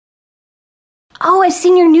Oh, I've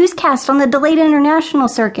seen your newscast on the Delayed International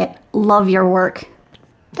Circuit. Love your work.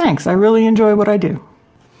 Thanks, I really enjoy what I do.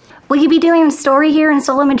 Will you be doing a story here in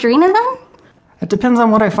Solo Madrina then? It depends on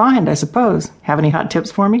what I find, I suppose. Have any hot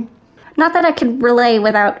tips for me? Not that I could relay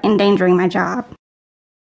without endangering my job.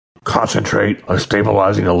 Concentrate on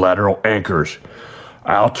stabilizing the lateral anchors.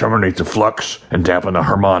 I'll terminate the flux and dampen the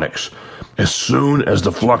harmonics. As soon as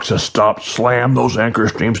the flux has stopped, slam those anchor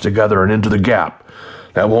streams together and into the gap.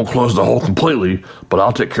 That won't close the hole completely, but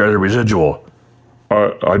I'll take care of the residual.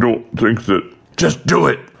 I don't think that... Just do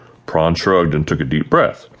it! Prawn shrugged and took a deep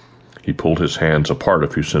breath. He pulled his hands apart a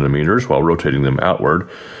few centimeters while rotating them outward,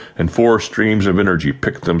 and 4 streams of energy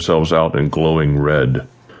picked themselves out in glowing red.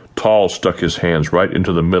 Tall stuck his hands right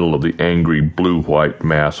into the middle of the angry blue-white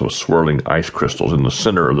mass of swirling ice crystals in the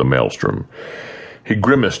center of the maelstrom. He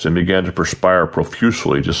grimaced and began to perspire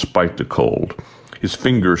profusely despite the cold. His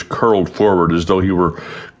fingers curled forward as though he were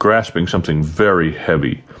grasping something very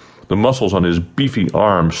heavy. The muscles on his beefy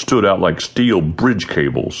arms stood out like steel bridge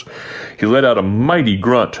cables. He let out a mighty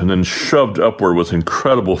grunt and then shoved upward with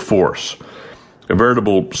incredible force. A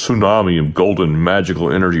veritable tsunami of golden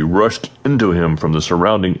magical energy rushed into him from the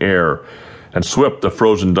surrounding air and swept the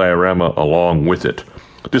frozen diorama along with it,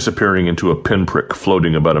 disappearing into a pinprick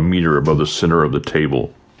floating about a meter above the center of the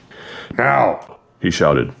table. "Now!" he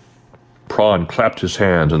shouted. Prawn clapped his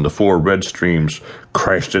hands, and the 4 red streams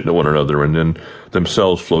crashed into one another and then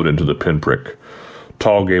themselves flowed into the pinprick.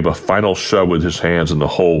 Tall gave a final shove with his hands, and the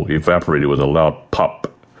hole evaporated with a loud pop.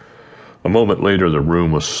 A moment later, the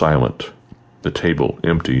room was silent, the table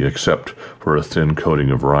empty except for a thin coating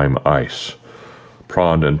of rime ice.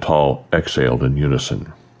 Prawn and Tall exhaled in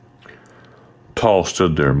unison. Tall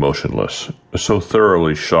stood there motionless, so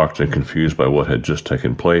thoroughly shocked and confused by what had just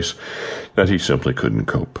taken place that he simply couldn't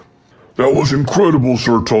cope. "That was incredible,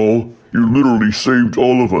 Sir Tall. You literally saved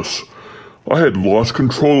all of us. I had lost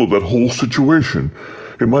control of that whole situation.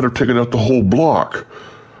 It might have taken out the whole block.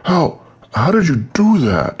 How did you do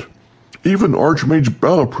that? Even Archmage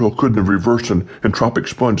Balapril couldn't have reversed an entropic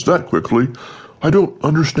sponge that quickly. I don't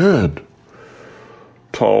understand."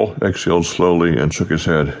 Tall exhaled slowly and shook his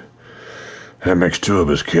head. "That makes 2 of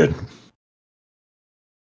us, kid."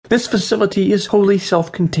 This facility is wholly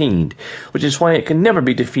self-contained, which is why it can never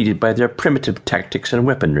be defeated by their primitive tactics and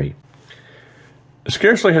weaponry.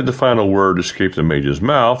 Scarcely had the final word escaped the mage's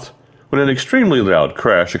mouth when an extremely loud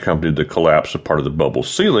crash accompanied the collapse of part of the bubble's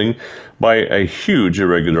ceiling by a huge,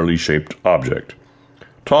 irregularly shaped object.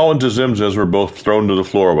 Tall and Tzimtzes were both thrown to the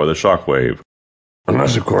floor by the shockwave.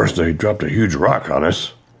 Unless, of course, they dropped a huge rock on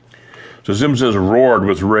us. Tzimtzes roared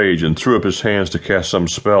with rage and threw up his hands to cast some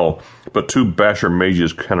spell, but 2 basher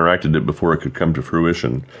mages counteracted it before it could come to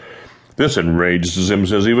fruition. This enraged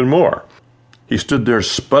Tzimtzes even more. He stood there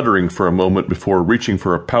sputtering for a moment before reaching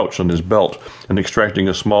for a pouch on his belt and extracting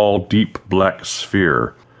a small, deep black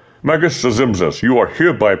sphere. "Magus Tzimtzes, you are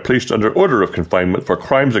hereby placed under order of confinement for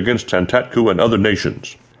crimes against Tantatku and other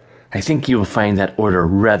nations." I think you will find that order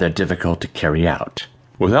rather difficult to carry out.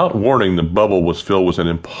 Without warning, the bubble was filled with an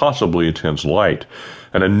impossibly intense light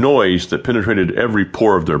and a noise that penetrated every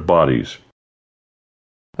pore of their bodies.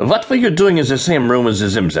 What were you doing in the same room as the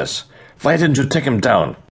Tzimtzes? Why didn't you take him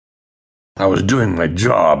down? "I was doing my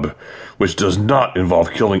job, which does not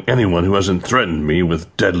involve killing anyone who hasn't threatened me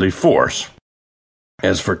with deadly force.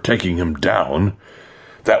 As for taking him down,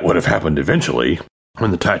 that would have happened eventually,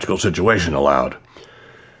 when the tactical situation allowed.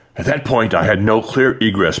 At that point, I had no clear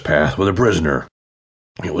egress path with a prisoner.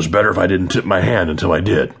 It was better if I didn't tip my hand until I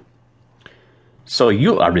did." "So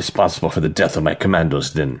you are responsible for the death of my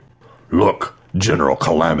commandos, then?" "Look, General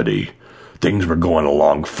Calamity, things were going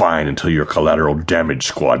along fine until your collateral damage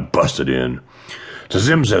squad busted in.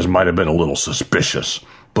 Tzimtzes might have been a little suspicious,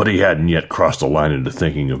 but he hadn't yet crossed the line into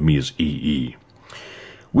thinking of me as EE.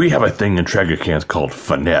 We have a thing in Tragacanth called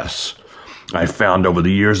finesse. I've found over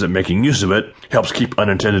the years that making use of it helps keep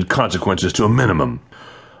unintended consequences to a minimum.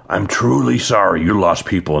 I'm truly sorry you lost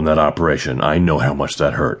people in that operation. I know how much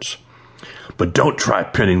that hurts. But don't try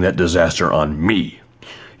pinning that disaster on me.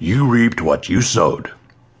 You reaped what you sowed."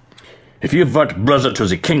 If you weren't brother to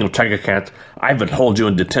the King of Tragacanth, I would hold you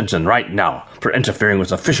in detention right now for interfering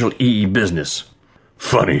with official EE business.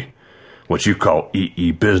 "Funny. What you call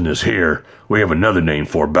EE business here, we have another name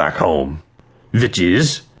for back home." "Which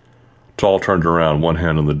is?" Tall turned around, one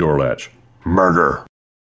hand on the door latch. "Murder."